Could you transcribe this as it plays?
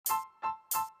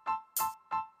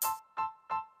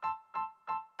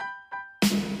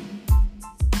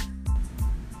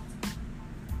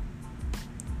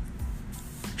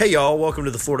Hey y'all, welcome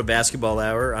to the Florida Basketball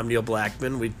Hour. I'm Neil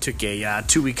Blackman. We took a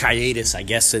 2-week hiatus, I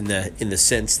guess, in the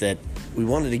sense that we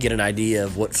wanted to get an idea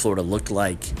of what Florida looked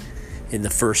like in the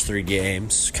first three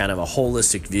games, kind of a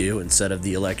holistic view instead of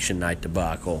the election night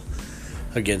debacle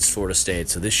against Florida State.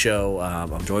 So this show,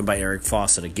 I'm joined by Eric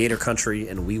Fawcett of Gator Country,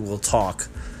 and we will talk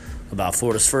about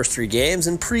Florida's first three games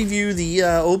and preview the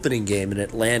opening game in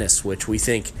Atlantis, which we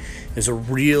think is a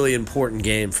really important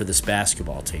game for this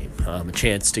basketball team. A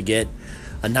chance to get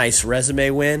a nice resume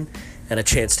win and a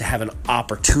chance to have an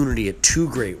opportunity at two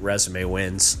great resume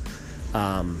wins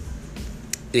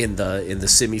in the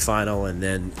semifinal and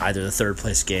then either the third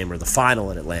place game or the final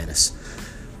in Atlantis.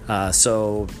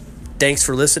 So thanks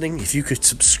for listening. If you could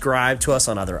subscribe to us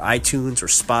on either iTunes or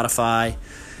Spotify,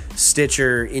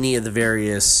 Stitcher, any of the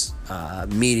various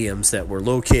mediums that we're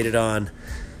located on,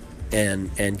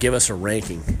 and give us a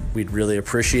ranking. We'd really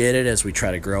appreciate it as we try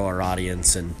to grow our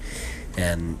audience and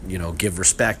give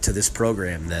respect to this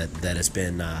program that has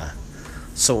been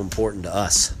so important to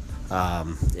us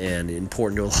and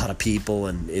important to a lot of people,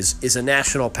 and is a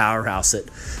national powerhouse that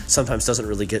sometimes doesn't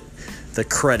really get the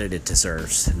credit it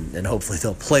deserves. And hopefully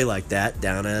they'll play like that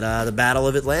down at the Battle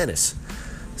of Atlantis.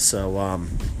 So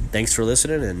thanks for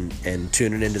listening and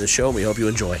tuning into the show. We hope you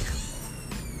enjoy.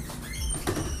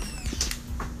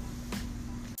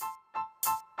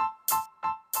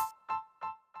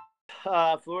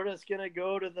 Florida's going to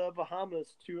go to the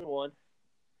Bahamas 2-1.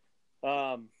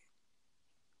 A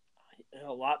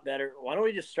lot better. Why don't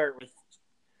we just start with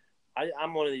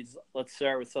I'm one of these, let's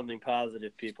start with something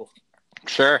positive, people.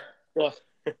 Sure.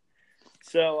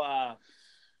 So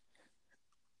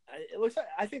it looks like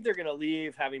I think they're going to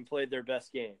leave having played their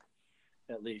best game,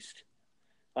 at least.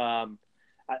 I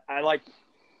like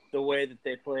the way that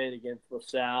they played against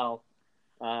LaSalle.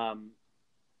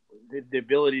 The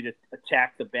ability to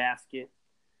attack the basket,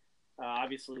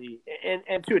 obviously,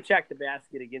 and to attack the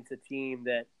basket against a team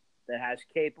that has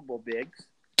capable bigs.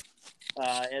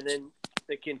 And then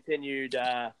the continued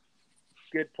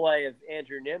good play of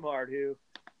Andrew Nembhard, who,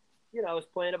 is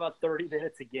playing about 30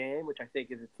 minutes a game, which I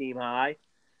think is a team high.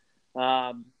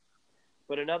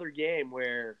 But another game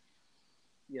where,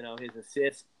 his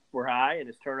assists were high and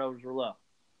his turnovers were low.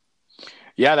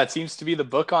 Yeah, that seems to be the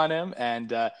book on him,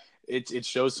 and it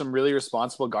shows some really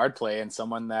responsible guard play and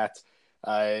someone that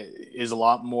is a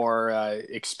lot more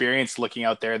experienced looking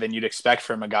out there than you'd expect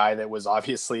from a guy that was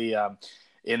obviously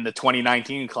in the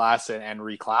 2019 class and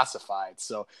reclassified.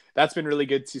 So that's been really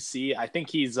good to see. I think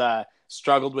he's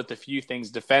struggled with a few things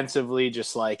defensively,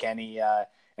 just like any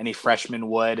freshman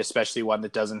would, especially one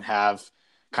that doesn't have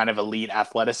kind of elite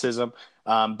athleticism.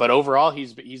 But overall,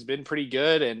 he's been pretty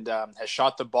good and has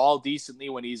shot the ball decently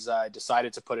when he's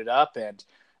decided to put it up. And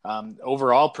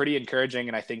overall, pretty encouraging.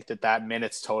 And I think that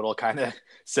minutes total kind of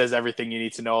says everything you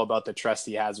need to know about the trust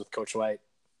he has with Coach White.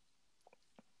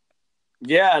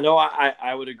 Yeah, no,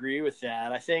 I would agree with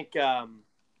that. I think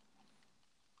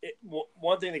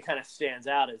one thing that kind of stands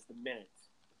out is the minutes.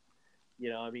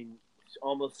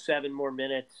 Almost 7 more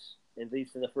minutes, at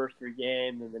least in the first three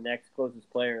games, than the next closest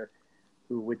player,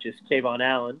 which is Kayvon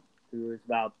Allen, who is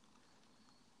about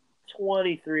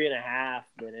 23 and a half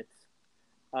minutes.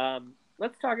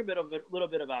 Let's talk a little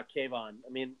bit about Kayvon.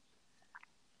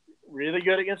 Really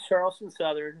good against Charleston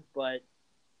Southern, but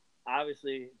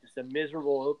obviously just a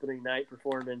miserable opening night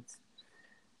performance,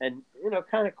 and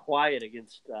kind of quiet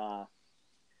against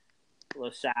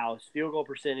LaSalle. His field goal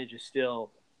percentage is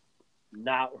still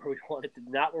not where we want it to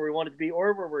be,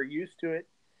 or where we're used to it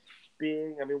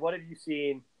being. What have you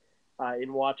seen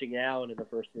in watching Allen in the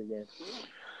first three games?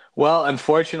 Well,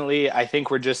 unfortunately, I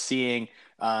think we're just seeing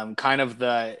kind of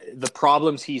the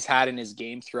problems he's had in his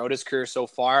game throughout his career so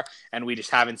far, and we just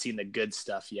haven't seen the good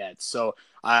stuff yet. So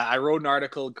I wrote an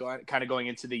article kind of going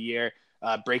into the year,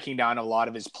 breaking down a lot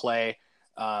of his play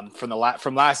from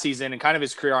last season and kind of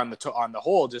his career on the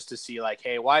whole, just to see like,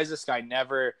 hey, why is this guy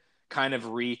never kind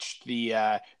of reached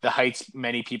the heights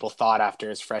many people thought after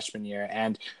his freshman year?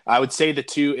 And I would say the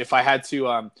two, if I had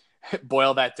to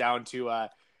boil that down to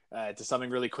something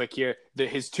really quick here,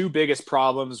 his two biggest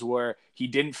problems were he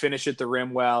didn't finish at the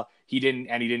rim well, he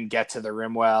didn't get to the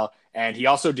rim well, and he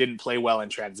also didn't play well in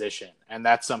transition. And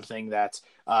that's something that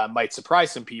might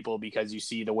surprise some people, because you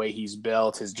see the way he's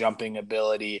built, his jumping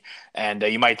ability, and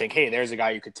you might think, hey, there's a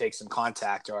guy who could take some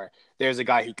contact, or there's a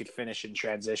guy who could finish in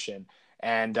transition.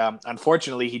 And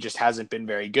unfortunately, he just hasn't been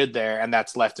very good there, and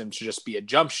that's left him to just be a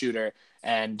jump shooter.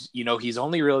 And, he's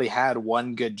only really had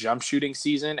one good jump shooting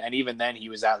season, and even then he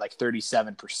was at like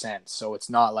 37%. So it's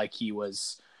not like he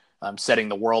was setting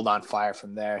the world on fire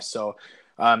from there. So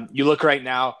you look right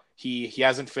now, he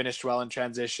hasn't finished well in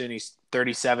transition. He's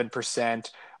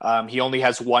 37%. He only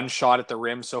has one shot at the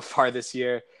rim so far this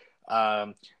year.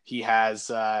 He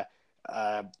has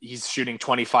he's shooting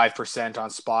 25% on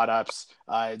spot ups.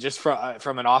 Just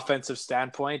from an offensive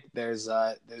standpoint, there's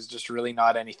just really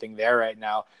not anything there right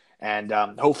now, and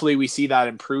hopefully we see that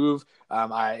improve.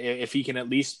 If he can at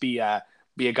least be a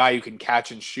guy who can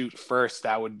catch and shoot first,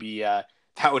 that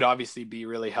would obviously be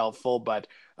really helpful. But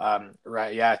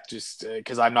right, yeah, just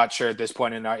because I'm not sure at this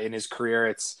point in his career,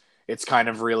 it's kind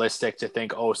of realistic to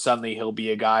think, oh, suddenly he'll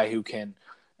be a guy who can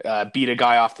beat a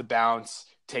guy off the bounce,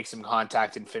 take some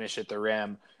contact, and finish at the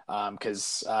rim.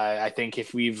 Because I think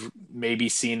if we've maybe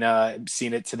seen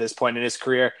it to this point in his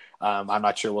career, I'm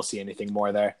not sure we'll see anything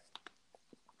more there.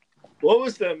 What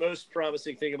was the most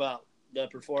promising thing about the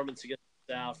performance against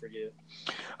Sal for you?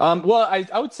 Well,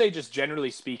 I would say just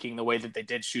generally speaking, the way that they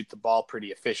did shoot the ball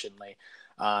pretty efficiently.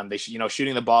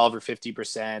 Shooting the ball over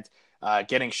 50%,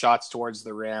 getting shots towards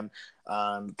the rim.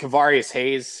 Kavarius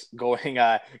Hayes going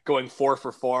 4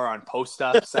 for 4 on post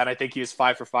ups, and I think he was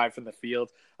 5 for 5 from the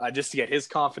field, just to get his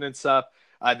confidence up.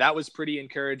 That was pretty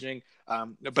encouraging.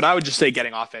 But I would just say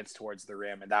getting offense towards the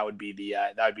rim, and that would be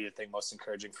the thing most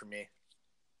encouraging for me.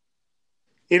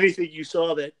 Anything you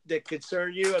saw that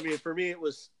concerned you? I mean, for me,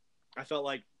 I felt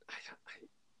like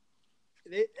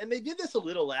they did this a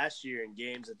little last year in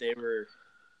games that they were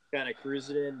kind of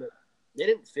cruising in, but they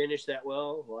didn't finish that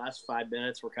well. The last 5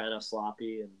 minutes were kind of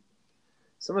sloppy, and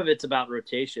some of it's about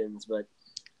rotations, but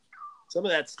some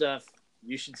of that stuff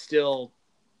you should still,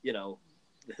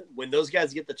 when those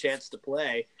guys get the chance to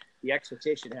play, the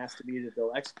expectation has to be that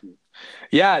they'll execute.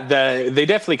 Yeah, they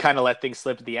definitely kind of let things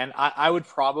slip at the end. I would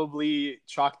probably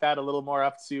chalk that a little more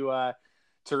up to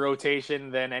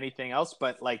rotation than anything else.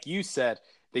 But like you said,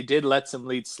 they did let some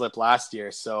leads slip last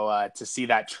year. So to see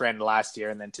that trend last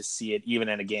year and then to see it even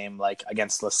in a game like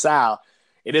against LaSalle,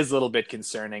 it is a little bit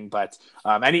concerning. But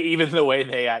even the way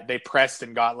they pressed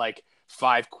and got like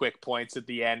 5 quick points at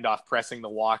the end off pressing the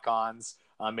walk-ons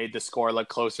made the score look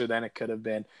closer than it could have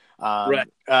been. Right.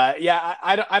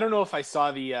 I don't know if I saw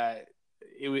it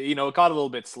got a little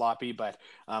bit sloppy, but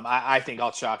I think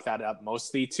I'll chalk that up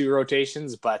mostly to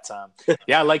rotations. But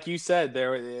yeah, like you said,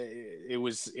 it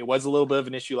was a little bit of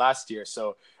an issue last year,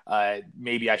 so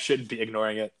maybe I shouldn't be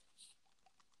ignoring it.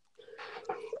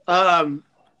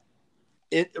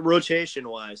 Rotation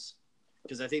wise,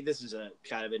 because I think this is a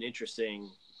kind of an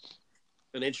interesting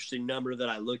number that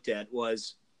I looked at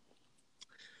was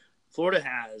Florida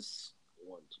has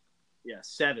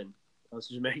 7. I was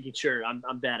just making sure.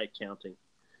 I'm bad at counting.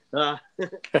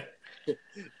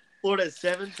 Florida has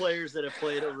 7 players that have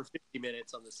played over 50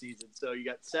 minutes on the season. So you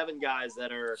got 7 guys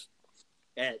that are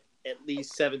at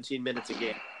least 17 minutes a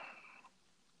game.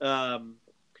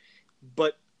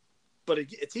 But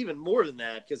it's even more than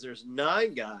that because there's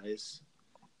 9 guys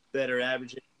that are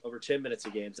averaging over 10 minutes a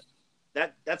game.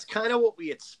 That's kind of what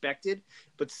we expected,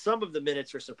 but some of the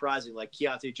minutes are surprising, like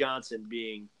Keontae Johnson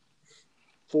being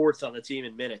 4th on the team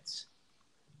in minutes.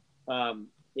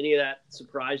 Any of that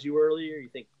surprise you earlier? You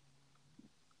think?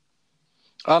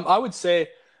 I would say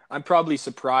I'm probably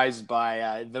surprised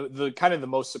by the kind of the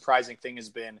most surprising thing has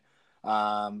been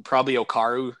probably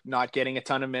Okaru not getting a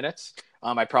ton of minutes.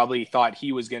 I probably thought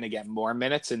he was going to get more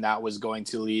minutes, and that was going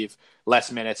to leave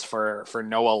less minutes for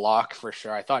Noah Locke for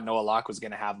sure. I thought Noah Locke was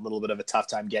going to have a little bit of a tough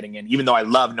time getting in, even though I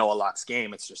love Noah Locke's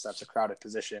game. It's just such a crowded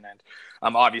position.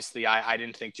 And obviously I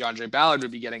didn't think DeAndre Ballard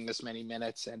would be getting this many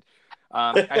minutes. And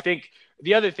I think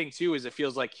the other thing, too, is it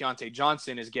feels like Keontae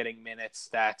Johnson is getting minutes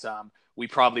that we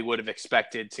probably would have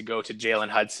expected to go to Jalen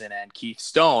Hudson and Keith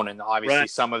Stone. And obviously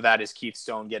Some of that is Keith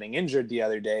Stone getting injured the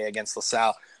other day against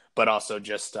LaSalle, but also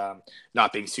just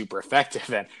not being super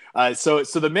effective. And so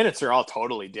the minutes are all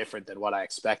totally different than what I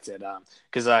expected.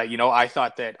 Because, I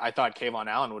thought Kayvon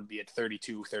Allen would be at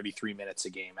 32, 33 minutes a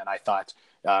game. And I thought,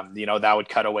 that would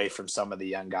cut away from some of the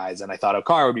young guys. And I thought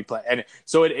Okaru would be playing. And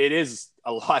so it is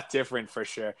a lot different for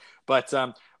sure. But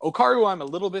Okaru, I'm a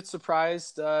little bit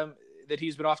surprised that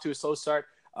he's been off to a slow start.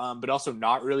 But also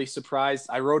not really surprised.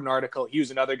 I wrote an article. He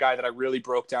was another guy that I really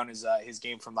broke down his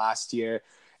game from last year.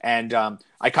 And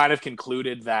I kind of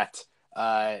concluded that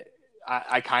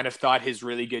I kind of thought his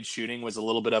really good shooting was a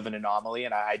little bit of an anomaly,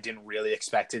 and I didn't really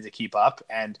expect it to keep up.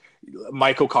 And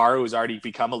Mike Okaru has already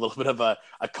become a little bit of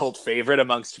a cult favorite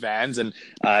amongst fans, and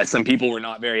some people were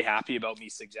not very happy about me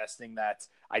suggesting that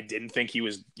I didn't think he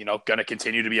was, going to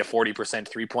continue to be a 40%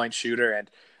 three-point shooter,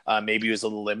 and maybe he was a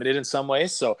little limited in some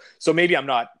ways. So maybe I'm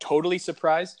not totally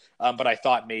surprised, but I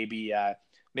thought maybe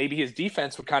his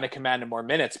defense would kind of command him more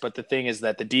minutes. But the thing is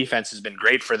that the defense has been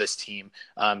great for this team.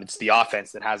 It's the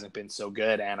offense that hasn't been so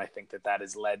good. And I think that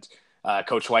has led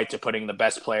Coach White to putting the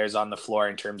best players on the floor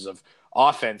in terms of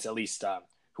offense, at least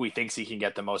who he thinks he can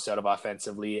get the most out of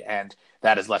offensively, and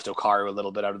that has left Okaru a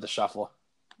little bit out of the shuffle.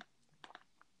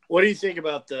 What do you think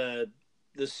about the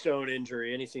Stone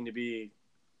injury? Anything to be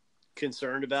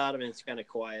concerned about? I mean, it's kind of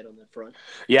quiet on the front.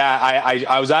 Yeah,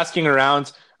 I was asking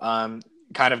around, kind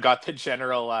of got the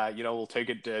general, we'll take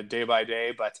it day by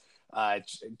day, but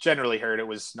generally heard it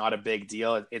was not a big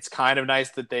deal. It's kind of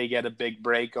nice that they get a big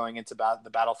break going into the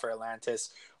battle for Atlantis.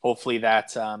 Hopefully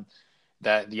that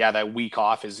week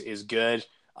off is good.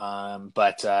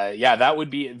 That would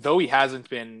be, though he hasn't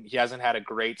had a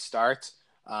great start.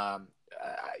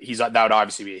 That would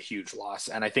obviously be a huge loss.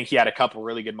 And I think he had a couple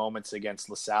really good moments against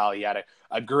LaSalle. He had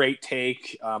a great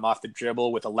take off the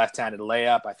dribble with a left-handed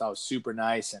layup. I thought was super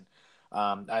nice. And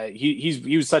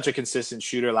he was such a consistent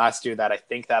shooter last year that I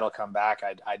think that'll come back.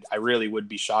 I really would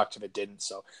be shocked if it didn't.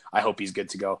 So I hope he's good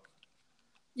to go.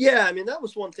 Yeah, I mean, that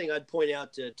was one thing I'd point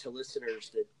out to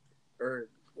listeners that were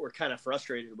kind of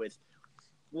frustrated with.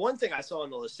 One thing I saw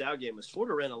in the LaSalle game was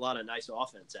Florida ran a lot of nice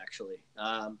offense, actually.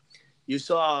 You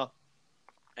saw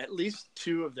at least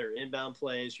two of their inbound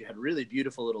plays. You had really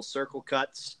beautiful little circle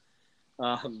cuts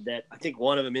that I think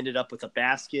one of them ended up with a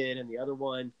basket, and the other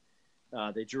one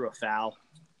they drew a foul.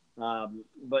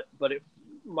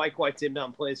 Mike White's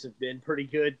inbound plays have been pretty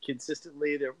good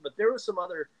consistently there, but there were some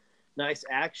other nice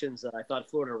actions that I thought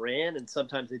Florida ran, and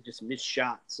sometimes they just missed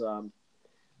shots.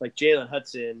 Like Jalen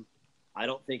Hudson, I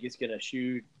don't think is going to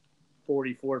shoot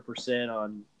 44%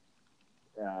 on,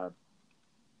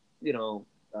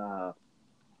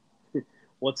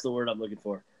 what's the word I'm looking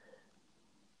for?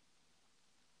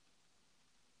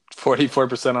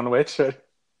 44% on which?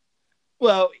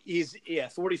 Well, he's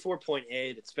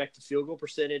 44.8 expected field goal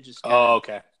percentage is.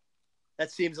 Okay.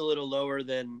 That seems a little lower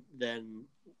than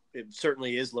it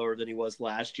certainly is lower than he was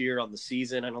last year on the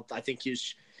season. I think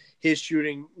his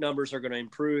shooting numbers are going to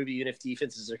improve even if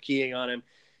defenses are keying on him.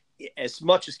 As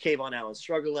much as Kayvon Allen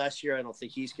struggled last year, I don't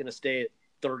think he's going to stay at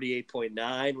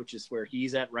 38.9, which is where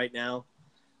he's at right now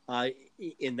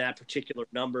in that particular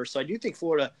number. So I do think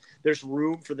Florida, there's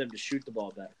room for them to shoot the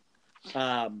ball better.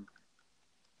 And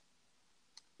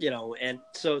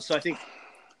so I think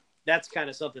that's kind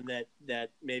of something that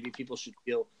maybe people should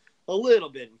feel a little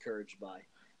bit encouraged by,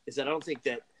 is that I don't think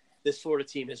that this Florida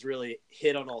team has really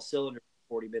hit on all cylinders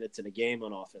 40 minutes in a game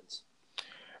on offense.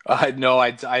 No,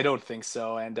 I don't think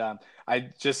so. And I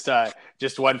just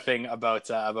one thing about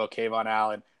Kayvon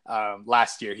Allen.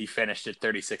 Last year he finished at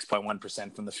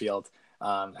 36.1% from the field.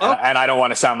 And I don't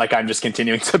want to sound like I'm just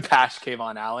continuing to bash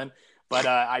Kayvon Allen, but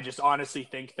I just honestly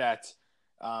think that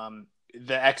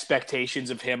the expectations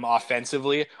of him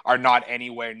offensively are not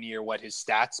anywhere near what his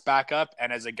stats back up.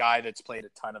 And as a guy that's played a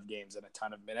ton of games and a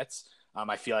ton of minutes,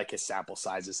 I feel like his sample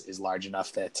size is large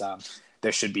enough that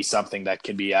there should be something that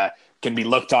can be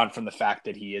looked on from the fact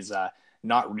that he is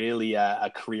not really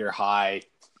a career high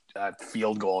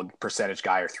field goal percentage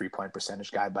guy or 3-point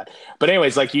percentage guy. But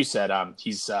anyways, like you said,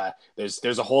 he's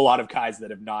there's a whole lot of guys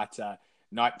that have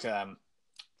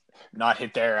not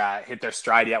hit their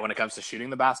stride yet when it comes to shooting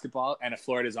the basketball. And if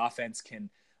Florida's offense can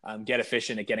get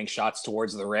efficient at getting shots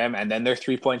towards the rim, and then their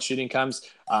 3-point shooting comes,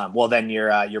 then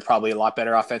you're probably a lot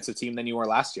better offensive team than you were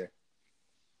last year.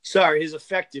 Sorry, his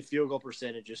effective field goal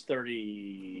percentage is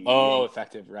 30. Oh,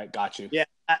 effective, right? Got you. Yeah,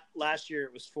 last year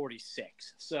it was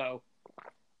 46. So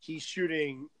he's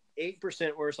shooting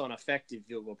 8% worse on effective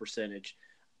field goal percentage.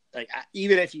 Like,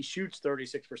 even if he shoots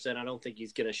 36%, I don't think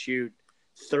he's going to shoot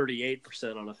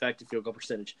 38% on effective field goal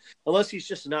percentage, unless he's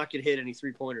just not going to hit any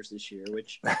 3-pointers this year,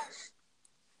 which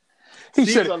he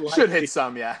should hit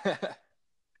some, yeah.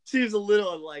 Seems a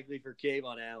little unlikely for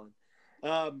Kayvon Allen.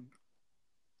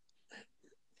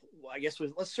 I guess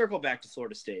let's circle back to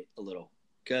Florida State a little,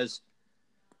 because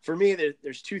for me,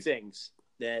 there's two things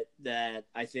that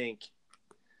I think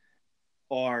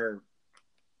are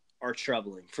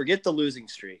troubling. Forget the losing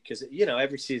streak, because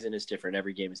every season is different,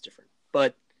 every game is different.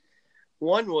 But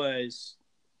one was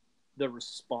the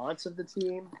response of the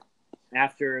team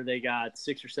after they got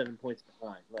 6 or 7 points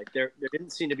behind. Like there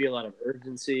didn't seem to be a lot of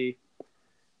urgency.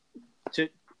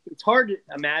 It's hard to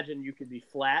imagine you could be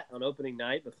flat on opening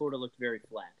night, but Florida looked very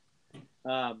flat.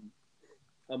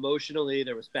 Emotionally,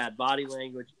 there was bad body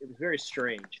language. It was very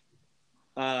strange.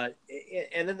 And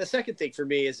then the second thing for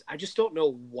me is I just don't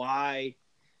know why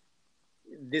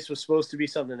this was supposed to be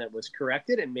something that was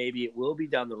corrected, and maybe it will be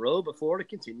down the road, but Florida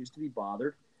continues to be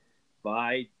bothered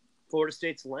by Florida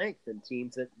State's length and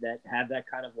teams that have that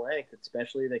kind of length,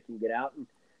 especially that can get out and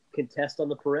contest on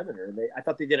the perimeter. I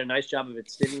thought they did a nice job of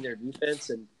extending their defense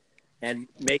and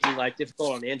making life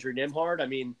difficult on Andrew Nembhard. I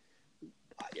mean,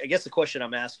 I guess the question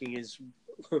I'm asking is,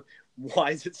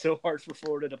 why is it so hard for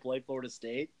Florida to play Florida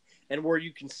State? And were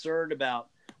you concerned about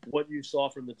what you saw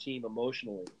from the team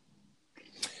emotionally.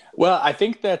 Well, I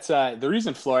think that the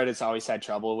reason Florida's always had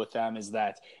trouble with them is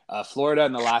that Florida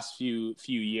in the last few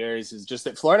years is just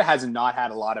that Florida has not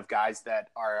had a lot of guys that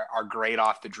are great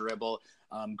off the dribble,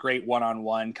 great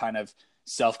one-on-one kind of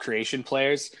self-creation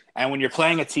players. And when you're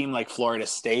playing a team like Florida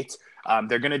State,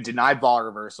 they're going to deny ball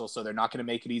reversal, so they're not going to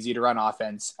make it easy to run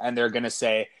offense, and they're going to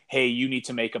say, "Hey, you need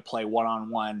to make a play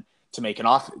one-on-one to make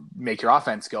your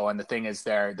offense go." And the thing is,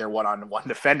 their one-on-one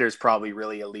defenders probably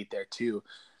really elite there too.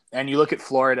 And you look at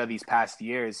Florida these past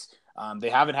years, they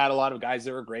haven't had a lot of guys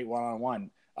that were great one-on-one.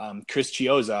 Chris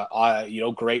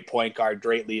Chiozza, great point guard,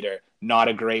 great leader, not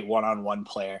a great one-on-one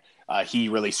player. He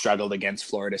really struggled against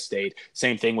Florida State.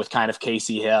 Same thing with kind of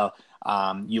Casey Hill.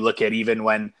 You look at even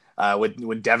when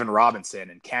with Devin Robinson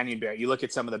and Canyon Bear, you look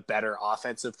at some of the better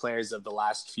offensive players of the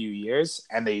last few years,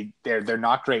 and they're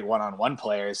not great one-on-one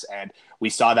players. And we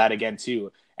saw that again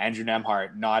too. Andrew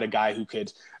Nembhard, not a guy who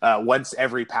could, once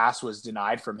every pass was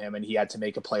denied from him and he had to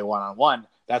make a play one-on-one,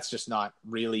 that's just not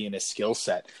really in his skill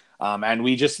set. And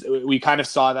we kind of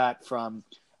saw that from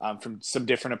some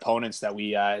different opponents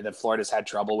that Florida's had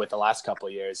trouble with the last couple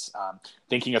of years.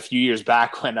 Thinking a few years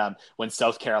back when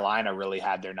South Carolina really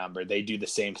had their number, they do the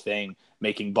same thing,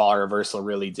 making ball reversal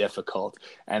really difficult.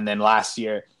 And then last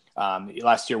year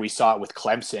we saw it with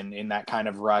Clemson in that kind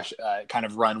of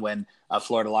run when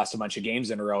Florida lost a bunch of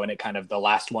games in a row, and it kind of the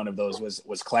last one of those was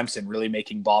Clemson, really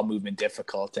making ball movement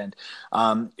difficult. And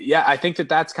I think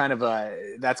that's kind of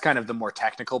the more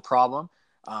technical problem.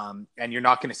 And you're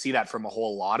not going to see that from a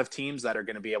whole lot of teams that are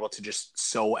going to be able to just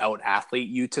so out athlete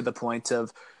you to the point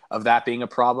of that being a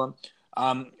problem.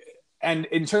 And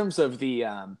in terms of the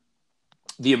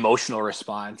emotional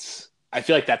response, I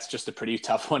feel like that's just a pretty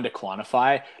tough one to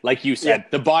quantify. Like you said,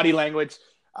 The body language,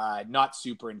 not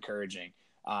super encouraging.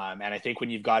 And I think when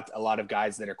you've got a lot of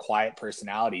guys that are quiet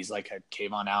personalities like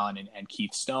Kayvon Allen and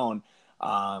Keith Stone,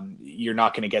 you're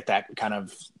not going to get that kind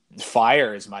of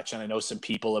fire as much. And I know some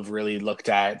people have really looked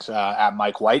at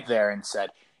Mike White there and said,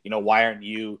 why aren't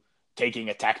you taking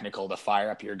a technical to fire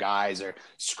up your guys or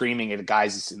screaming at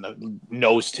guys in the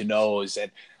nose to nose?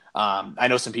 And I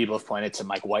know some people have pointed to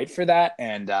Mike White for that.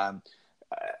 And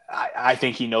I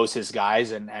think he knows his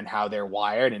guys and how they're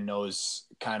wired and knows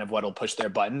kind of what'll push their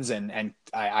buttons. And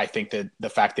I think that the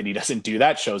fact that he doesn't do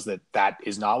that shows that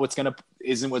isn't what's going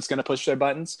to push their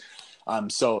buttons. I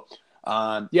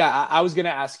was going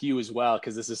to ask you as well,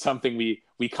 because this is something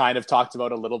we kind of talked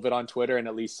about a little bit on Twitter and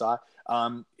at least saw.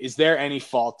 Is there any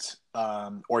fault,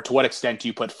 or to what extent do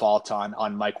you put fault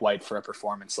on Mike White for a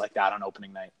performance like that on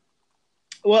opening night?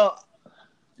 Well,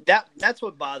 that's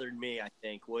what bothered me, I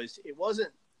think, was it wasn't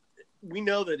 – we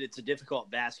know that it's a difficult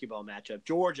basketball matchup.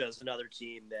 Georgia is another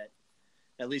team that,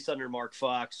 at least under Mark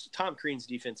Fox, Tom Crean's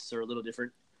defenses are a little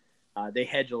different. They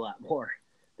hedge a lot more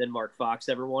than Mark Fox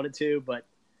ever wanted to. But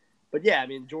yeah, I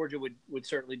mean, Georgia would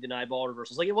certainly deny ball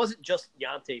reversals. Like, it wasn't just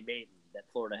Deontay Maton that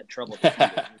Florida had trouble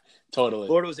defeating. Totally.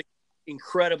 Florida was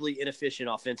incredibly inefficient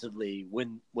offensively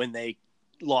when they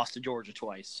lost to Georgia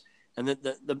twice. And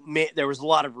there was a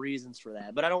lot of reasons for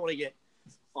that, but I don't want to get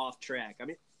off track. I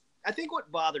mean, I think what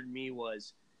bothered me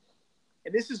was,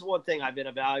 and this is one thing I've been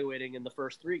evaluating in the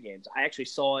first three games. I actually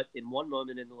saw it in one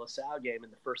moment in the LaSalle game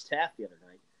in the first half the other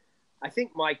night. I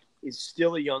think Mike is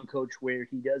still a young coach where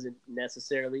he doesn't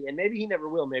necessarily, and maybe he never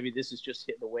will, maybe this is just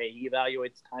the way he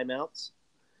evaluates timeouts.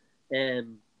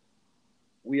 And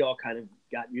we all kind of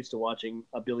got used to watching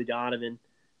a Billy Donovan.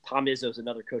 Tom Izzo's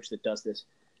another coach that does this.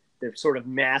 They're sort of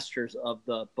masters of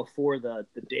the before the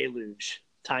deluge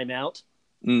timeout,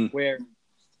 where,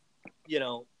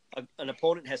 an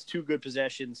opponent has two good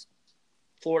possessions.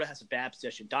 Florida has a bad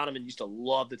possession. Donovan used to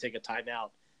love to take a timeout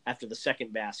after the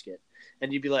second basket.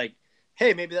 And you'd be like,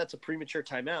 hey, maybe that's a premature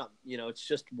timeout. It's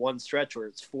just one stretch where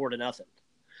it's 4-0.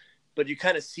 But you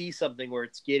kind of see something where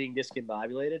it's getting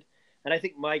discombobulated. And I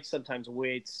think Mike sometimes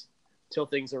waits till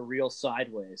things are real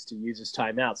sideways to use his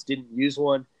timeouts. Didn't use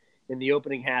one in the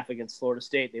opening half against Florida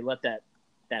State. They let that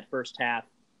first half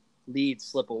lead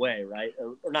slip away, right?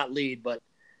 Or not lead, but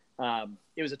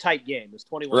it was a tight game. It was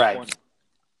 21-20. Right.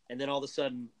 And then all of a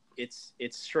sudden it's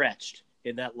stretched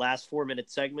in that last 4-minute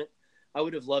segment. I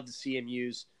would have loved to see him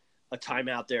use a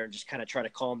timeout there and just kind of try to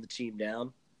calm the team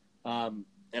down. And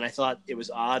I thought it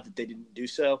was odd that they didn't do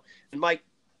so. And Mike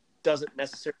doesn't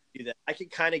necessarily do that. I can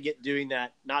kind of get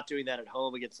not doing that at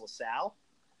home against LaSalle.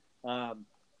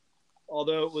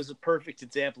 Although it was a perfect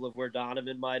example of where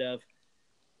Donovan might have.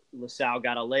 LaSalle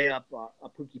got a layup, a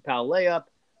Pookie Powell layup.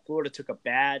 Florida took a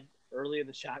bad early in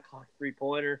the shot clock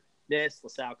three-pointer.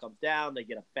 LaSalle comes down. They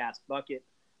get a fast bucket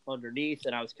underneath.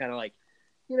 And I was kind of like,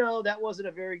 that wasn't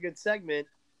a very good segment.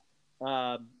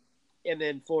 And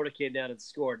then Florida came down and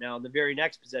scored. Now, in the very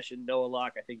next possession, Noah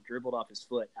Locke, I think, dribbled off his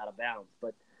foot out of bounds.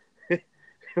 But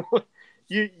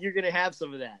you're going to have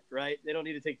some of that, right? They don't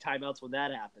need to take timeouts when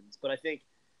that happens. But I think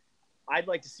I'd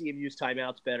like to see him use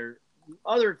timeouts better. The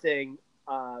other thing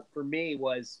for me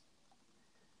was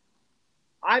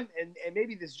and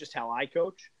maybe this is just how I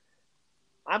coach.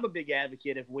 I'm a big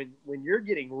advocate of when you're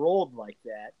getting rolled like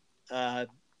that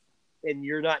and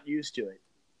you're not used to it,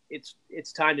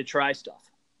 it's time to try stuff.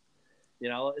 You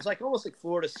know, it's like almost like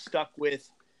Florida stuck with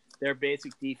their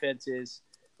basic defenses.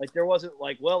 Like there wasn't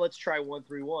like, well, let's try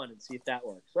 1-3-1 and see if that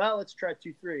works. Well, let's try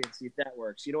 2-3 and see if that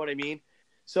works. You know what I mean?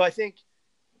 So I think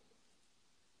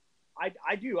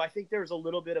I do. I think there's a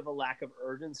little bit of a lack of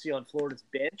urgency on Florida's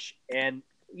bench. And,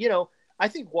 you know, I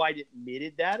think White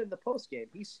admitted that in the postgame.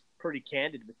 He's pretty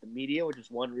candid with the media, which is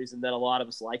one reason that a lot of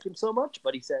us like him so much.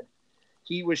 But he said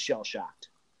he was shell-shocked.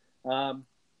 And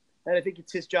I think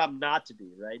it's his job not to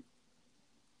be, right?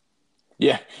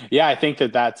 Yeah, I think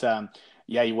that's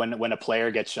when a player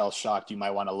gets shell shocked, you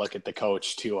might want to look at the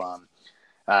coach to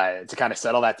kind of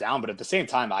settle that down. But at the same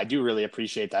time, I do really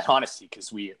appreciate that honesty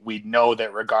because we know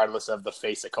that regardless of the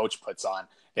face a coach puts on,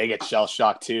 they get shell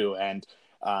shocked too. And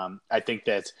I think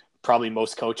that probably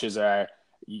most coaches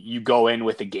you go in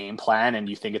with a game plan and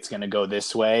you think it's going to go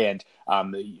this way, and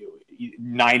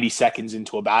 90 seconds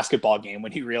into a basketball game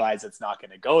when you realize it's not going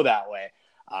to go that way.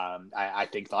 I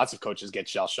think lots of coaches get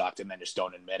shell shocked and then just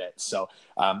don't admit it. So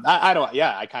I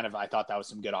thought that was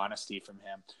some good honesty from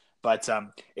him. But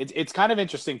it's kind of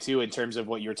interesting too in terms of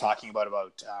what you're talking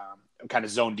about kind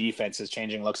of zone defenses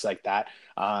changing looks like that.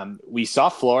 We saw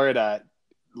Florida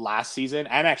last season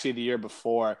and actually the year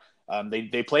before.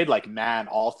 They played like man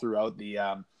all throughout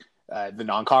the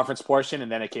non-conference portion,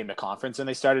 and then it came to conference and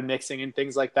they started mixing in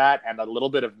things like that. And a little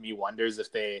bit of me wonders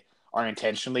if they are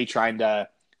intentionally trying to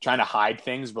hide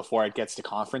things before it gets to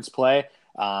conference play.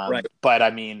 Right. But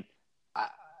I mean,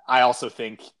 I also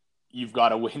think you've got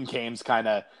to win games kind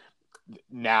of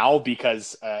now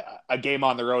because a game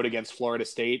on the road against Florida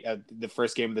State, the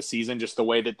first game of the season, just the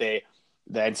way that the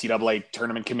NCAA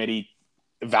tournament committee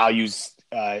evaluates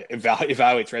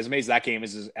resumes, that game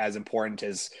is as important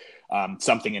as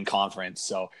something in conference.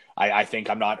 So I think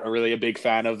I'm not really a big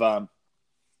fan of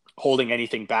holding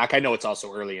anything back. I know it's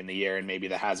also early in the year and maybe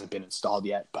that hasn't been installed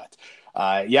yet, but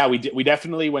we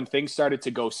definitely, when things started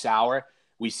to go sour,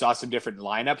 we saw some different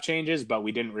lineup changes, but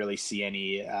we didn't really see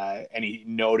any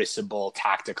noticeable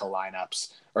tactical lineups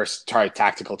or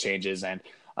tactical changes. And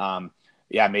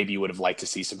maybe you would have liked to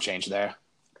see some change there.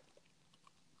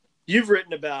 You've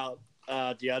written about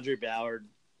DeAndre Ballard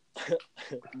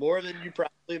more than you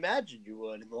probably imagined you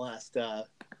would in the last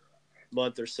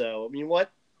month or so. I mean, what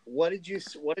have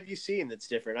you seen that's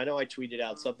different? I know I tweeted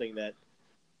out something that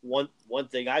one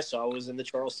thing I saw was in the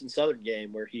Charleston Southern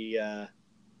game where he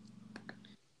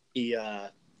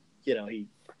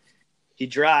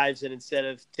drives and instead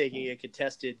of taking a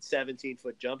contested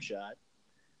 17-foot jump shot,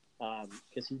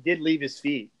 because he did leave his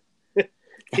feet,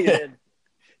 he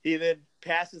then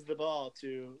passes the ball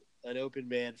to an open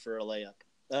man for a layup.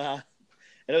 And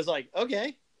I was like,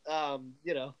 okay,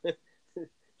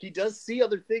 he does see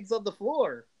other things on the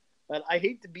floor. And I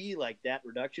hate to be like that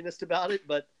reductionist about it,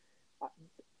 but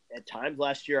at times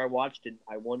last year I watched and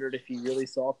I wondered if he really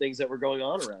saw things that were going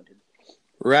on around him.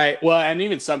 Right. Well, and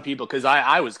even some people, because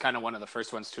I was kind of one of the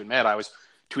first ones to admit, I was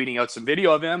tweeting out some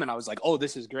video of him and I was like, oh,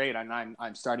 this is great. And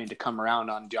I'm starting to come around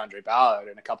on DeAndre Ballard.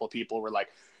 And a couple of people were like,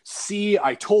 see,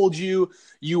 I told you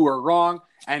were wrong.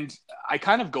 And I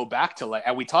kind of go back to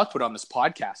and we talked about it on this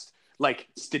podcast, like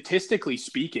statistically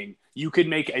speaking, you could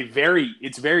make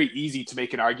it's very easy to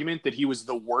make an argument that he was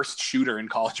the worst shooter in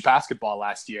college basketball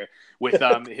last year with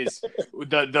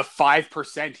the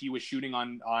 5% he was shooting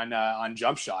on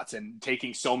jump shots and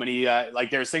taking so many,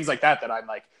 there's things like that I'm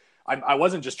like, I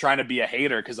wasn't just trying to be a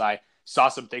hater because I saw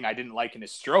something I didn't like in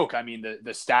his stroke. I mean,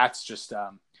 the stats just,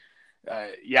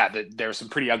 there were some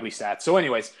pretty ugly stats. So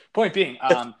anyways, point being,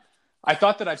 I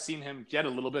thought that I've seen him get a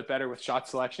little bit better with shot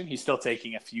selection. He's still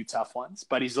taking a few tough ones,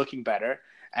 but he's looking better.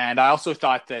 And I also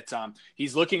thought that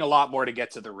he's looking a lot more to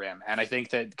get to the rim. And I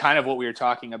think that kind of what we were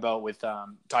talking about with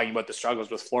talking about the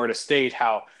struggles with Florida State,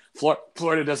 how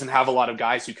Florida doesn't have a lot of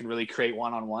guys who can really create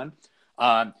one-on-one.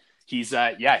 He's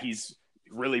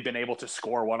really been able to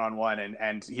score one-on-one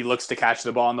and he looks to catch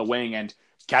the ball on the wing and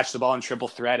catch the ball in triple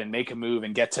threat and make a move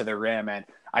and get to the rim. And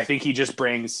I think he just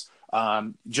brings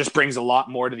a lot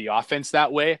more to the offense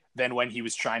that way than when he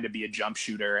was trying to be a jump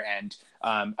shooter and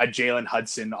a Jalen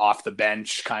Hudson off the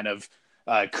bench kind of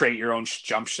create your own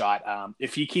jump shot.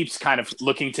 If he keeps kind of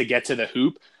looking to get to the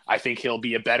hoop, I think he'll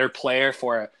be a better player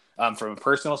from a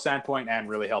personal standpoint and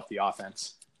really help the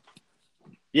offense.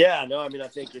 Yeah, no, I mean, I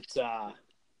think it's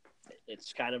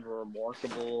kind of a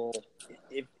remarkable.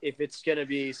 If it's going to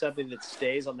be something that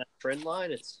stays on that trend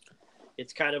line,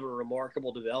 it's kind of a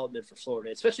remarkable development for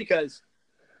Florida, especially because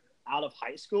out of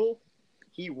high school,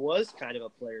 he was kind of a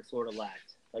player Florida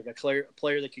lacked, like a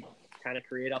player that could kind of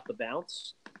create off the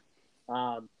bounce.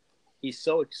 He's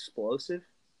so explosive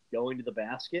going to the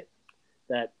basket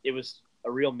that it was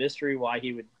a real mystery why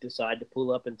he would decide to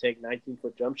pull up and take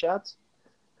 19-foot jump shots.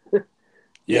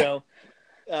 You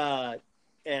know,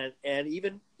 and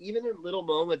even in little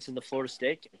moments in the Florida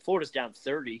State game, Florida's down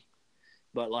 30,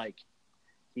 but like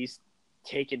he's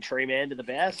taking Trey Mann to the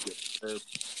basket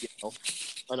or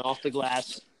an off the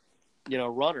glass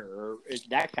runner or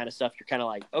that kind of stuff. You're kind of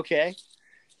like, okay,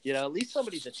 at least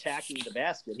somebody's attacking the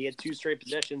basket. He had 2 straight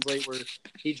possessions late where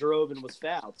he drove and was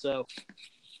fouled. So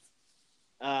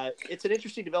it's an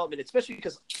interesting development, especially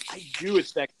because I do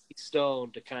expect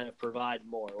Stone to kind of provide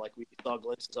more, like we saw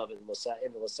glimpses of in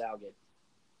the LaSalle game.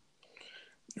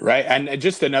 Right, and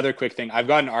just another quick thing. I've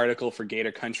got an article for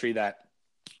Gator Country that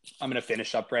I'm going to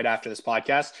finish up right after this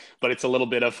podcast, but it's a little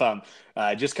bit of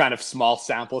just kind of small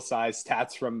sample size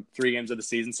stats from 3 games of the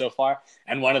season so far.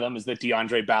 And one of them is that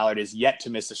DeAndre Ballard is yet to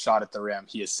miss a shot at the rim.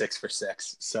 He is 6 for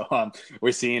 6. So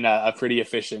we're seeing a pretty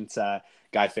efficient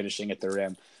guy finishing at the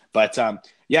rim. But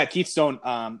Keith Stone,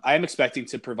 I am expecting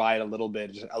to provide a little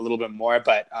bit more,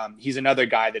 but he's another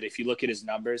guy that if you look at his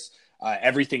numbers,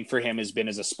 everything for him has been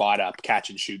as a spot up catch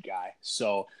and shoot guy.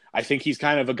 So I think he's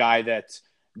kind of a guy that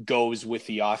goes with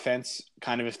the offense,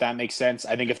 kind of, if that makes sense.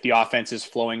 I think if the offense is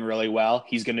flowing really well,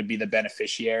 he's going to be the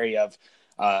beneficiary of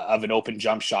an open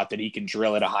jump shot that he can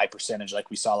drill at a high percentage like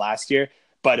we saw last year.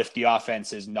 But if the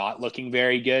offense is not looking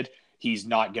very good, he's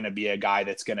not going to be a guy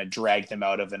that's going to drag them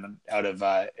out of an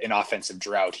offensive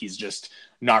drought. He's just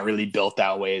not really built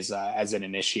that way as an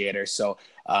initiator. So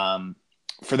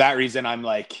for that reason, I'm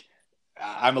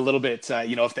a little bit,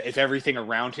 if everything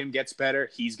around him gets better,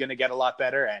 he's going to get a lot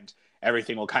better, and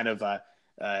everything will kind of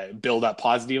build up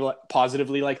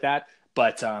positively like that.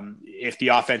 But if the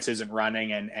offense isn't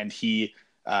running and he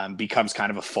becomes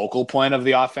kind of a focal point of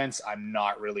the offense, I'm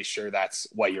not really sure that's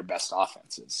what your best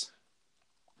offense is.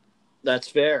 That's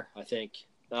fair, I think.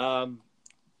 I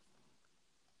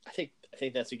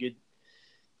think that's a good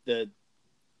the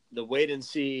wait and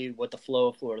see what the flow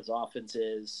of Florida's offense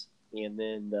is, and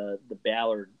then the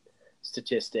Ballard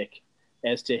statistic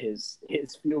as to his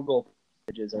field goal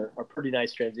percentages are pretty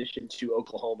nice transition to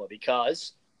Oklahoma,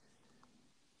 because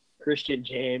Christian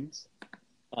James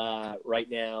right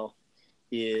now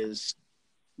is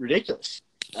ridiculous.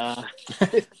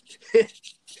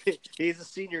 He's a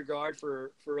senior guard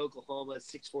for Oklahoma, a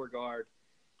 6'4" guard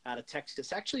out of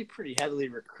Texas. Actually, a pretty heavily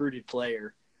recruited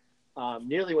player.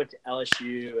 Nearly went to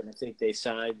LSU, and I think they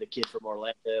signed the kid from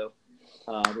Orlando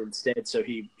instead. So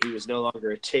he was no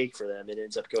longer a take for them, and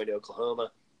ends up going to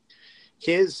Oklahoma.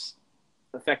 His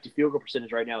effective field goal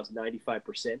percentage right now is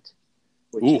 95%,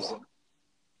 which is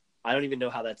I don't even know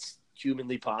how that's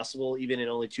humanly possible, even in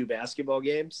only 2 basketball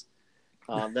games.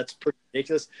 That's pretty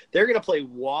ridiculous. They're going to play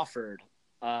Wofford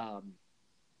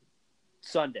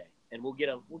Sunday, and we'll get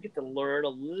to learn a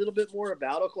little bit more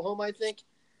about Oklahoma, I think.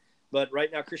 But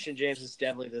right now, Christian James is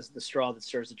definitely the straw that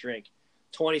stirs the drink.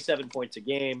 27 points a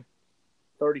game,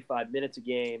 35 minutes a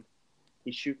game.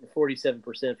 He's shooting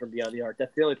 47% from beyond the arc.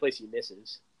 That's the only place he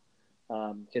misses,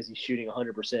 because he's shooting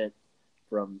 100%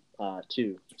 from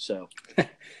 2. So.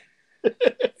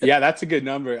 Yeah, that's a good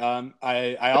number.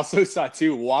 I also saw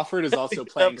too. Wofford is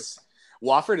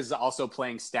also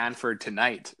playing Stanford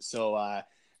tonight, so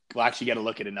we'll actually get a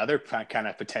look at another kind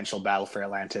of potential battle for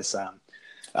Atlantis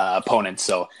opponents.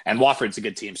 So, and Wofford's a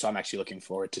good team, so I'm actually looking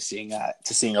forward to seeing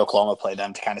Oklahoma play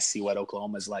them, to kind of see what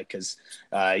Oklahoma's like, because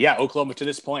Oklahoma to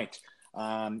this point,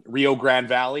 Rio Grande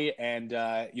Valley and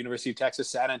University of Texas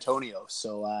San Antonio.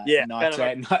 So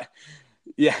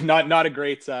not a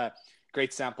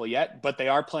great sample yet, but they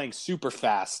are playing super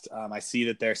fast. I see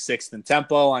that they're 6th in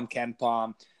tempo on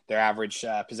KenPom. Their average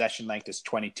possession length is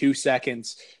 22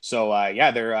 seconds. So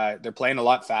they're playing a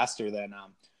lot faster than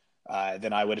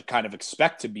I would kind of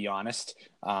expect, to be honest.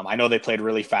 I know they played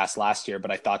really fast last year, but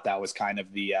I thought that was kind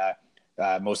of the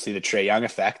mostly the Trae Young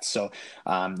effect. So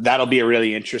that'll be a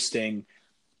really interesting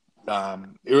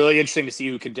to see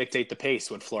who can dictate the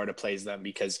pace when Florida plays them,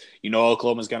 because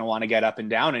Oklahoma's going to want to get up and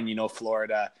down, and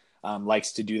Florida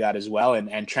likes to do that as well.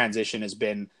 And transition has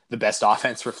been the best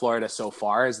offense for Florida so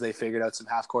far, as they figured out some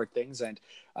half-court things. And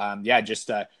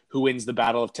who wins the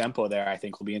battle of tempo there, I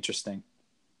think, will be interesting.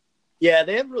 Yeah,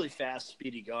 they have really fast,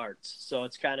 speedy guards. So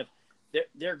it's kind of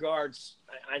their guards.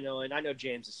 I know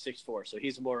James is 6'4", so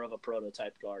he's more of a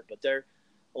prototype guard. But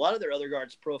a lot of their other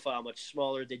guards profile much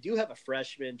smaller. They do have a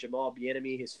freshman, Jamal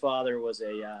Bieniemy. His father was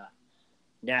a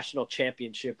national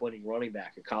championship winning running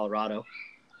back at Colorado.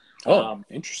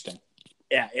 Interesting.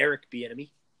 Yeah, Eric Bieniemy.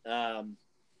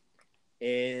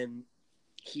 And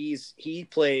he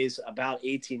plays about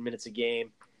 18 minutes a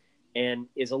game and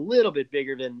is a little bit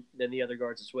bigger than the other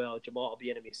guards as well. Jamal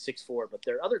Bieniemy is 6'4", but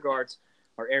their other guards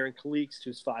are Aaron Khalix,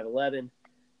 who's 5'11",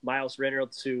 Miles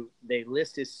Reynolds, who they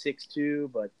list as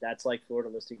 6'2", but that's like Florida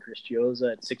listing Chris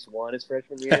Chioza at 6'1" his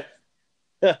freshman year.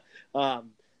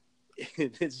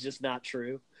 It's just not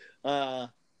true. And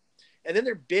then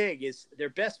their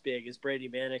best big is Brady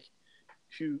Manick,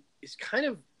 who is kind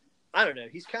of, I don't know,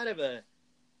 he's kind of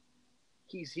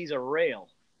he's a rail.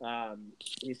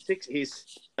 He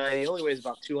only weighs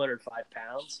about 205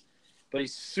 pounds, but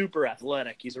he's super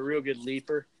athletic. He's a real good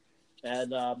leaper.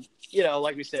 And,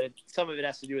 like we said, some of it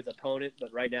has to do with opponent,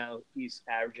 but right now he's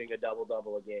averaging a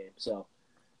double-double a game. So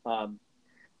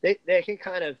they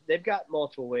can they've got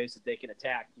multiple ways that they can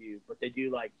attack you, but they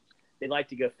like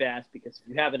to go fast because if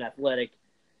you have an athletic,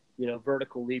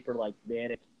 vertical leaper like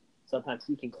Manick, sometimes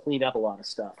he can clean up a lot of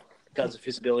stuff because of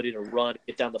his ability to run,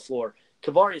 get down the floor.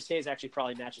 Kavarius Hayes actually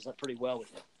probably matches up pretty well with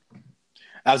him.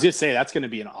 I was going to say that's going to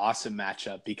be an awesome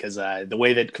matchup because the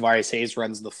way that Kavarius Hayes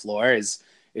runs the floor is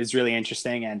really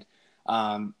interesting. And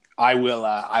I will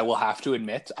have to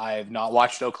admit I have not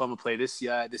watched Oklahoma play this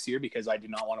year because I do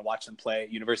not want to watch them play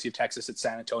University of Texas at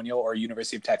San Antonio or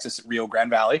University of Texas at Rio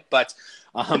Grande Valley. But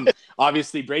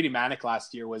obviously Brady Manick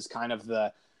last year was kind of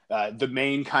the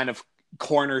main kind of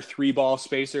corner 3-ball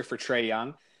spacer for Trae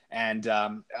Young. And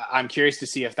I'm curious to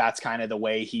see if that's kind of the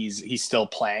way he's still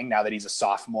playing now that he's a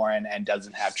sophomore and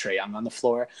doesn't have Trae Young on the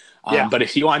floor. But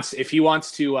if he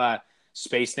wants to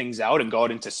space things out and go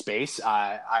out into space,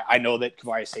 I know that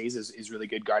Kavarius Hayes is really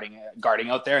good guarding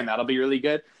out there, and that'll be really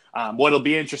good. What'll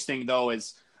be interesting though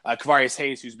is Kavarius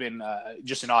Hayes, who's been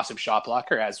just an awesome shot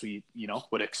blocker, as we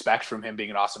would expect from him being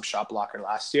an awesome shot blocker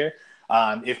last year.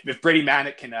 If Brady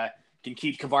Manick can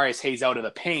keep Kavarius Hayes out of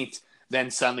the paint, then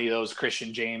suddenly those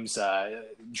Christian James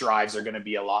drives are going to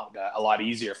be a lot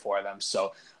easier for them.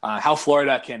 So how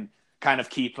Florida can kind of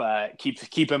keep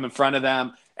him in front of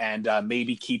them and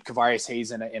maybe keep Kavarius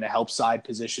Hayes in a help side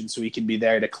position so he can be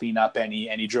there to clean up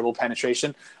any dribble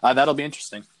penetration. That'll be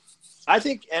interesting. I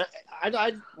think,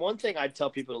 and one thing I'd tell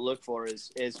people to look for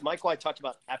is Mike White talked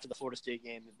about after the Florida State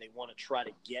game that they want to try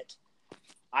to get.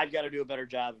 I've got to do a better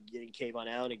job of getting Kayvon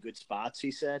Allen in good spots,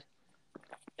 he said.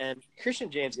 And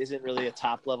Christian James isn't really a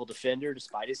top-level defender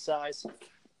despite his size.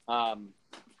 Aaron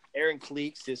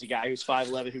Khalix is a guy who's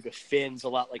 5'11", who defends a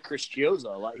lot like Chris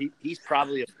Chioza. He's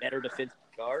probably a better defensive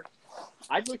guard.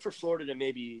 I'd look for Florida to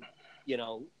maybe,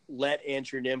 let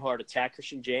Andrew Nembhard attack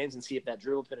Christian James and see if that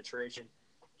dribble penetration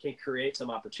can create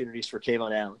some opportunities for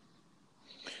Kayvon Allen.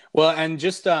 Well, and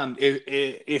just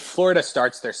if Florida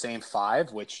starts their same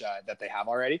 5, which that they have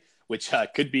already, which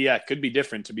could be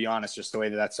different, to be honest, just the way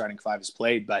that starting 5 is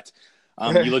played. But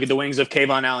you look at the wings of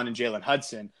Kayvon Allen and Jalen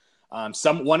Hudson.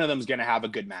 One of them is going to have a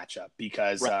good matchup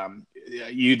because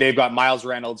they've got Miles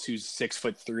Reynolds, who's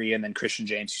 6'3", and then Christian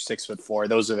James, who's 6'4".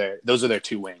 Those are their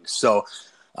 2 wings. So,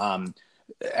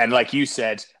 and like you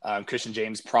said, Christian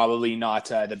James probably not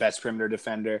the best perimeter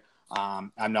defender.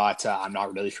 I'm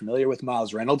not really familiar with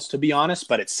Miles Reynolds, to be honest,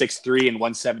 but at 6'3" and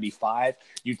 175,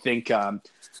 you'd think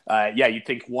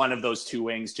one of those 2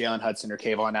 wings, Jalen Hudson or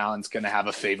Kayvon Allen's going to have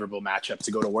a favorable matchup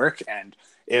to go to work. And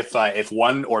if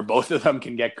one or both of them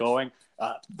can get going,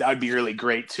 that would be really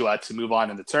great to move on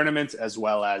in the tournament as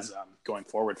well as going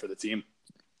forward for the team.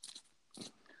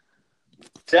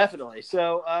 Definitely.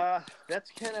 So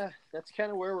that's kind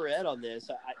of where we're at on this.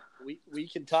 We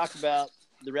can talk about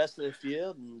the rest of the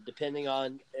field, and depending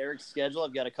on Eric's schedule,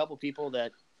 I've got a couple people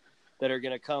that are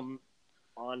going to come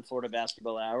on Florida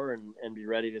Basketball Hour and be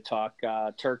ready to talk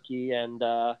Turkey and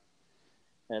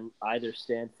either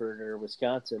Stanford or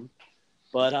Wisconsin.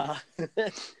 But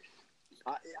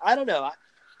I don't know.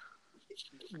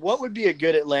 What would be a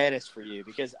good Atlantis for you?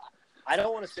 Because I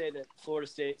don't want to say that Florida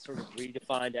State sort of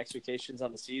redefined expectations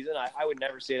on the season. I would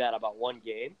never say that about one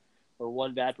game or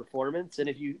one bad performance. And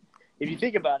if you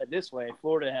think about it this way,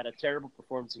 Florida had a terrible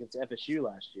performance against FSU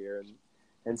last year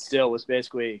and still was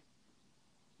basically,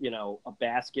 a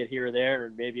basket here or there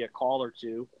and maybe a call or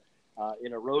two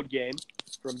in a road game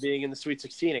from being in the Sweet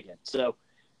 16 again. So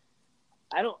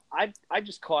I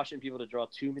just caution people to draw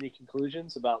too many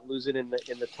conclusions about losing in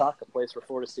the Tuck, a place where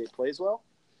Florida State plays well.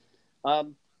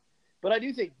 But I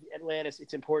do think Atlantis,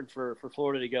 it's important for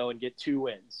Florida to go and get 2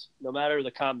 wins, no matter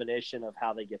the combination of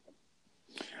how they get them.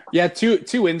 Yeah,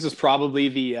 two wins is probably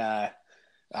the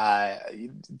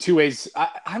two ways.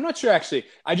 I'm not sure actually.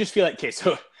 I just feel like okay.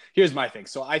 So here's my thing.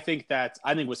 So I think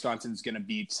Wisconsin's gonna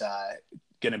beat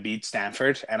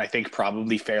Stanford, and I think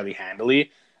probably fairly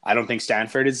handily. I don't think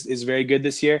Stanford is very good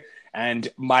this year. And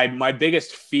my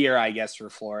biggest fear, I guess, for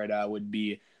Florida would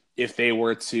be if they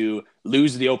were to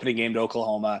lose the opening game to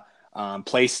Oklahoma,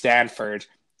 play Stanford,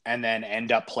 and then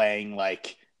end up playing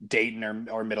like Dayton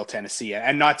or Middle Tennessee,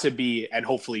 and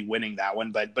hopefully winning that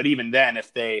one. But even then,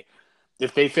 if they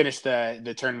finish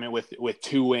the tournament with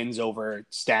 2 wins over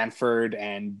Stanford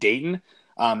and Dayton,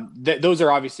 those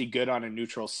are obviously good on a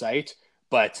neutral site.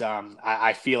 But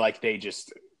I feel like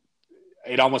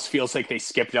it almost feels like they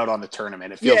skipped out on the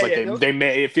tournament. It feels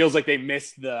it feels like they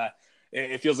missed the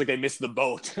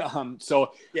boat.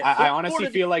 I honestly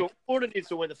feel like Florida needs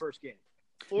to win the first game.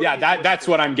 That's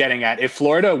what I'm getting at. If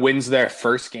Florida wins their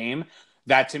first game,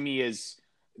 that to me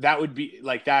would be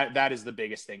like that is the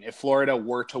biggest thing. If Florida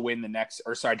were to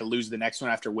lose the next one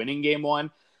after winning game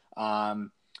 1,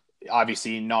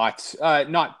 obviously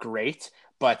not great.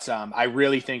 But I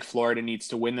really think Florida needs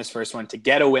to win this first one to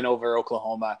get a win over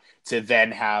Oklahoma, to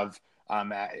then have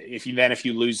if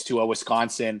you lose to a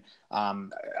Wisconsin,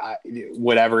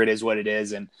 whatever it is, what it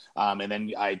is, and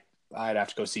then I'd have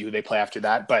to go see who they play after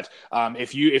that. But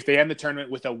if they end the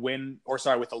tournament with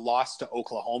with a loss to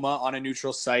Oklahoma on a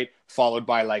neutral site, followed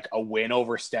by like a win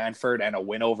over Stanford and a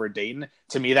win over Dayton,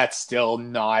 to me that's still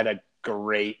not a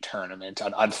great tournament.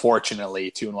 Unfortunately,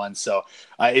 2-1. So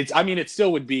it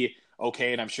still would be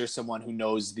okay, and I'm sure someone who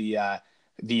knows the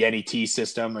NET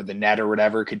system or the net or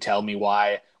whatever could tell me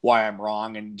why I'm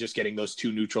wrong, and just getting those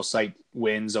 2 neutral site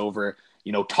wins over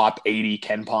top 80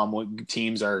 KenPom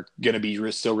teams are going to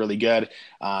be still really good.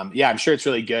 I'm sure it's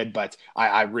really good, but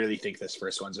I really think this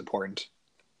first one's important.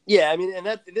 Yeah, I mean,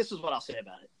 and this is what I'll say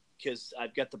about it, because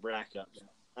I've got the bracket up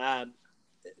now.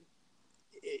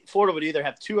 Florida would either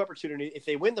have 2 opportunities. If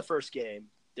they win the first game,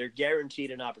 they're guaranteed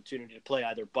an opportunity to play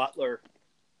either Butler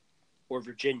or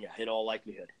Virginia in all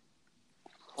likelihood.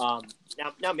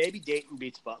 Now maybe Dayton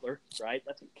beats Butler, right?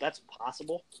 That's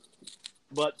possible.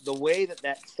 But the way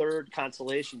that third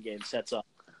consolation game sets up,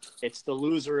 it's the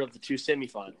loser of the 2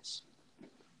 semifinals.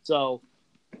 So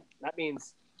that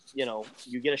means,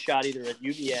 you get a shot either at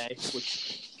UVA, which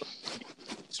is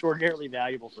extraordinarily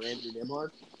valuable for Andrew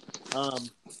Nembhard,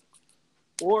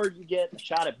 or you get a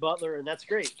shot at Butler, and that's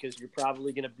great because you're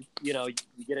probably going to,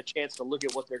 you get a chance to look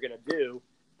at what they're going to do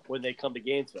when they come to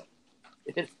Gainesville.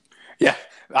 Yeah,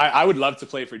 I would love to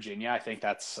play Virginia. I think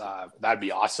that'd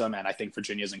be awesome, and I think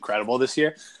Virginia's incredible this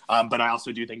year. But I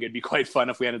also do think it'd be quite fun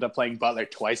if we ended up playing Butler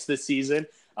twice this season,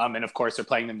 and of course they're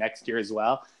playing them next year as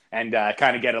well, and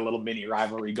kind of get a little mini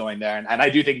rivalry going there. And I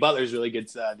do think Butler's really good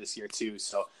this year too.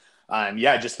 So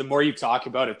just the more you talk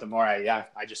about it, the more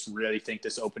I just really think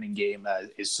this opening game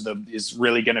is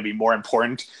really going to be more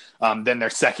important than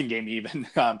their second game, even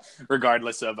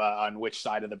regardless of on which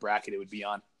side of the bracket it would be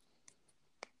on.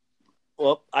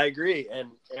 Well, I agree.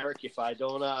 And Eric, if I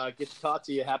don't get to talk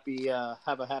to you,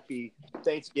 have a happy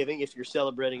Thanksgiving if you're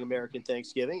celebrating American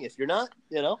Thanksgiving. If you're not,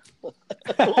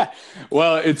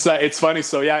 Well, it's funny.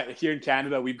 So here in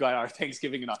Canada, we've got our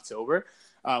Thanksgiving in October,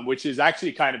 which is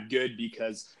actually kind of good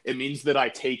because it means that I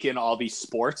take in all these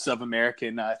sports of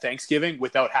American Thanksgiving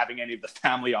without having any of the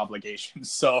family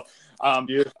obligations. So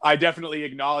I definitely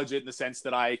acknowledge it in the sense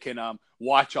that I can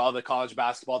watch all the college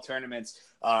basketball tournaments,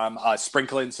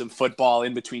 sprinkle in some football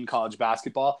in between college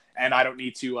basketball, and I don't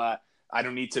need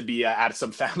to be at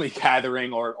some family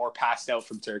gathering or passed out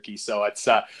from turkey. So it's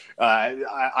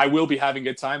I will be having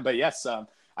a good time. But yes,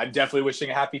 I'm definitely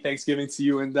wishing a happy Thanksgiving to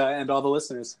you and all the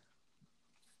listeners.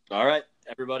 All right,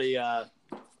 everybody,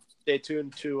 stay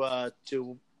tuned to our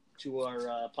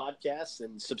podcast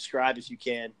and subscribe if you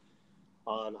can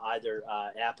on either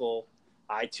Apple,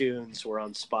 iTunes, or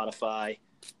on Spotify.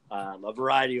 A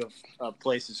variety of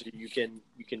places you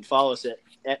can follow us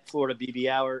at Florida BB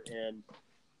Hour, and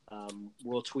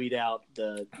we'll tweet out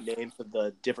the names of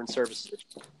the different services that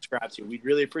you subscribe to. We'd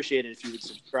really appreciate it if you would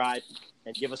subscribe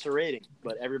and give us a rating.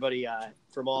 But everybody,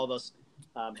 from all of us,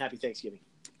 happy Thanksgiving.